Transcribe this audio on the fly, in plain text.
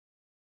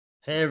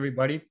Hey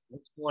everybody,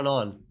 what's going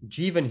on?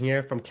 Jeevan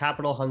here from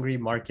Capital Hungry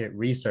Market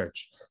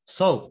Research.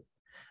 So,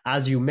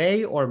 as you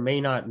may or may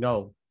not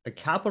know, the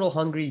Capital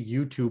Hungry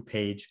YouTube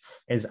page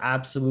is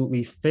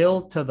absolutely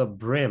filled to the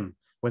brim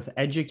with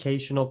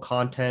educational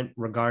content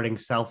regarding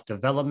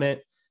self-development,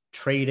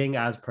 trading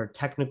as per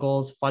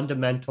technicals,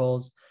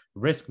 fundamentals,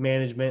 risk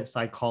management,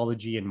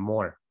 psychology, and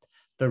more.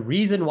 The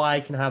reason why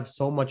I can have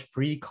so much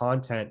free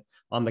content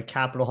on the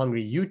Capital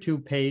Hungry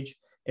YouTube page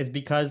is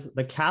because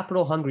the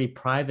Capital Hungry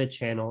private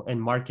channel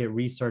and market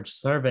research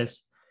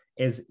service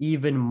is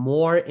even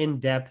more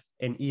in depth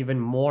and even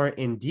more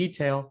in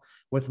detail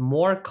with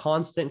more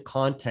constant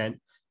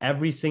content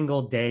every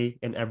single day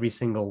and every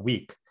single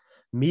week.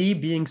 Me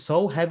being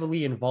so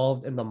heavily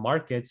involved in the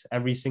markets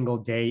every single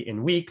day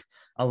and week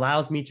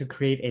allows me to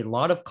create a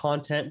lot of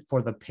content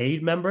for the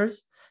paid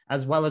members,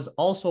 as well as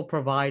also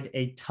provide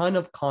a ton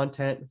of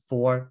content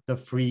for the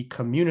free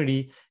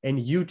community and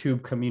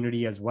YouTube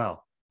community as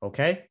well.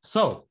 Okay,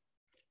 so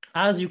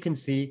as you can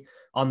see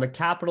on the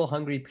Capital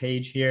Hungry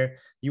page here,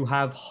 you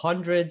have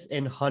hundreds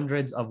and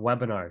hundreds of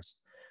webinars.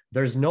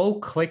 There's no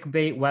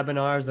clickbait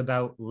webinars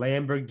about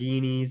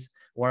Lamborghinis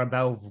or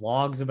about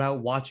vlogs about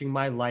watching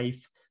my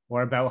life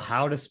or about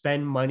how to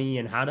spend money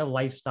and how to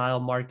lifestyle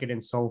market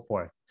and so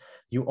forth.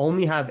 You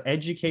only have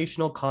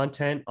educational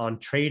content on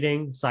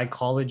trading,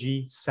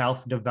 psychology,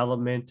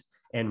 self-development,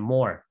 and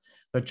more.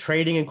 The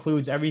trading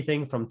includes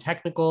everything from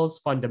technicals,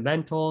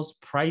 fundamentals,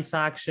 price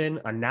action,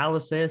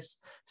 analysis,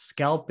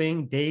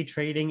 scalping, day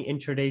trading,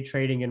 intraday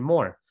trading, and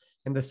more.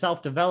 And the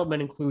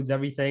self-development includes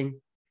everything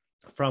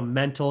from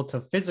mental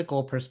to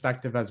physical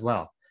perspective as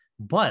well.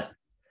 But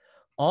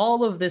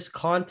all of this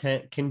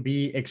content can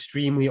be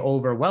extremely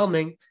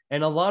overwhelming.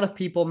 And a lot of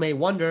people may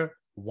wonder,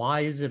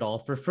 why is it all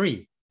for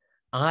free?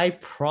 I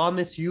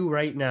promise you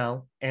right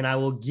now, and I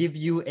will give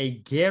you a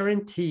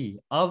guarantee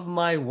of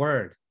my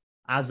word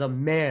as a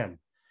man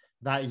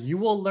that you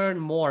will learn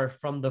more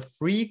from the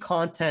free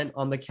content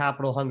on the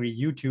Capital Hungry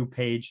YouTube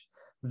page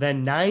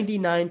than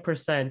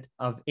 99%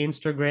 of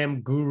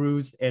Instagram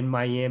gurus and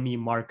Miami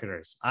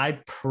marketers. I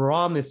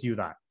promise you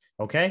that.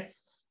 Okay.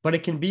 But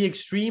it can be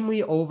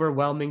extremely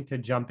overwhelming to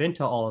jump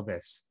into all of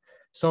this.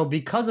 So,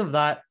 because of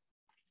that,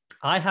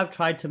 I have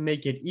tried to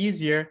make it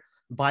easier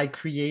by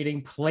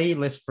creating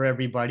playlists for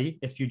everybody.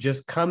 If you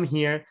just come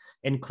here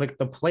and click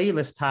the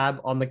playlist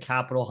tab on the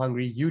Capital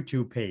Hungry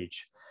YouTube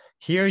page,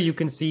 here you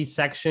can see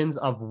sections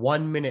of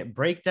 1-minute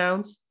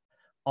breakdowns,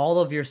 all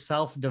of your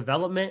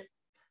self-development,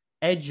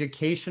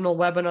 educational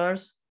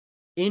webinars,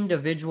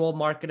 individual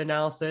market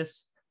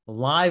analysis,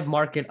 live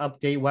market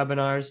update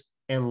webinars,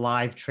 and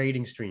live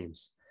trading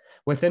streams.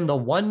 Within the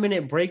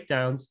 1-minute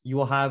breakdowns, you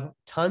will have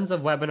tons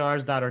of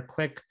webinars that are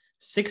quick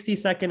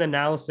 60-second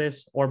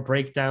analysis or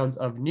breakdowns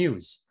of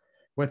news.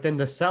 Within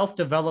the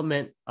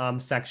self-development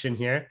section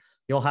here,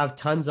 you'll have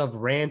tons of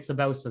rants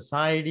about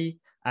society,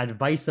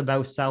 advice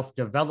about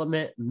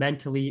self-development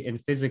mentally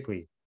and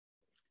physically.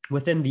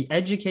 Within the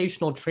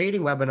educational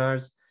trading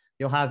webinars,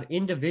 you'll have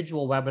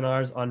individual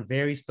webinars on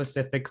very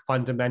specific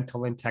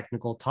fundamental and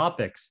technical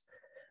topics.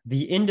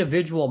 The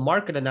individual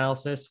market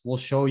analysis will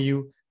show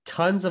you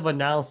tons of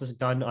analysis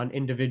done on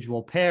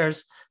individual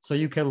pairs so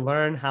you can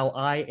learn how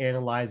I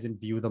analyze and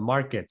view the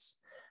markets.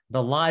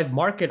 The live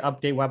market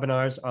update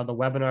webinars are the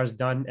webinars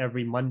done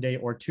every Monday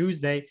or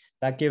Tuesday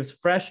that gives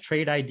fresh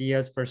trade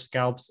ideas for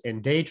scalps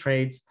and day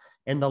trades.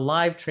 And the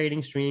live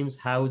trading streams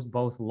house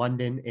both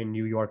London and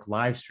New York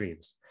live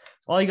streams.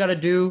 So all you got to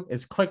do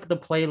is click the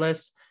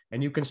playlist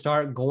and you can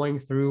start going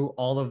through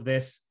all of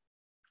this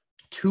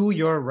to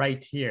your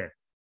right here.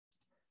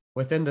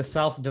 Within the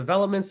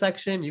self-development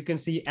section, you can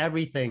see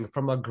everything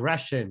from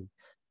aggression,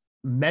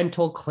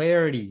 mental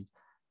clarity,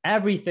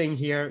 everything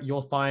here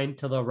you'll find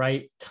to the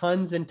right,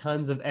 tons and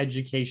tons of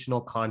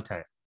educational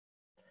content.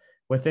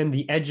 Within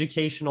the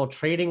educational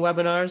trading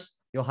webinars,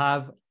 you'll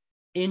have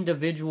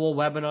individual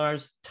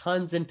webinars,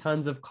 tons and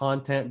tons of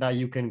content that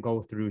you can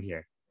go through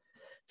here.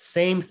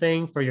 Same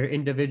thing for your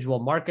individual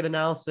market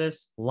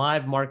analysis,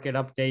 live market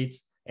updates,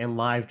 and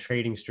live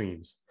trading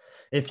streams.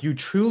 If you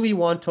truly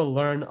want to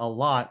learn a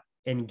lot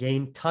and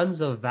gain tons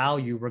of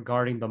value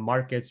regarding the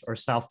markets or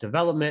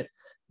self-development,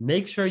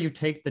 make sure you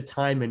take the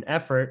time and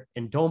effort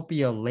and don't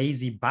be a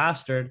lazy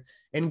bastard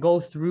and go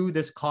through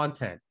this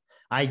content.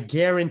 I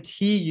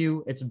guarantee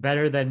you it's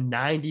better than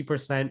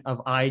 90%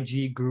 of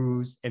IG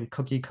gurus and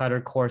cookie cutter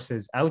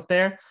courses out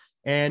there.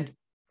 And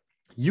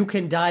you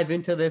can dive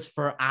into this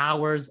for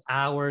hours,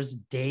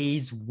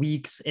 days,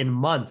 weeks, and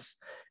months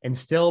and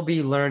still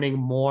be learning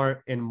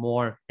more and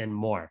more and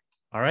more.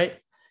 All right.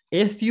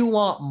 If you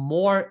want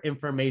more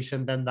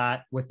information than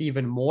that with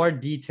even more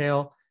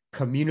detail,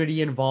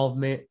 community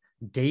involvement,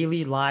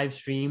 daily live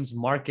streams,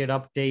 market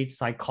updates,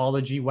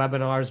 psychology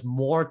webinars,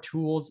 more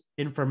tools,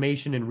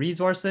 information, and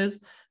resources,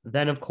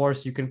 then of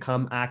course you can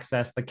come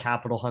access the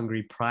Capital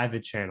Hungry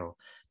private channel.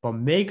 But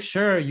make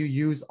sure you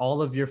use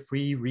all of your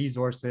free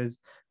resources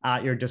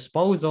at your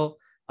disposal,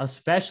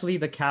 especially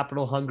the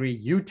Capital Hungry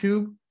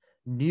YouTube,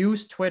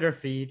 news Twitter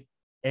feed,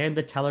 and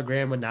the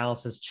Telegram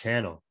analysis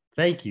channel.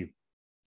 Thank you.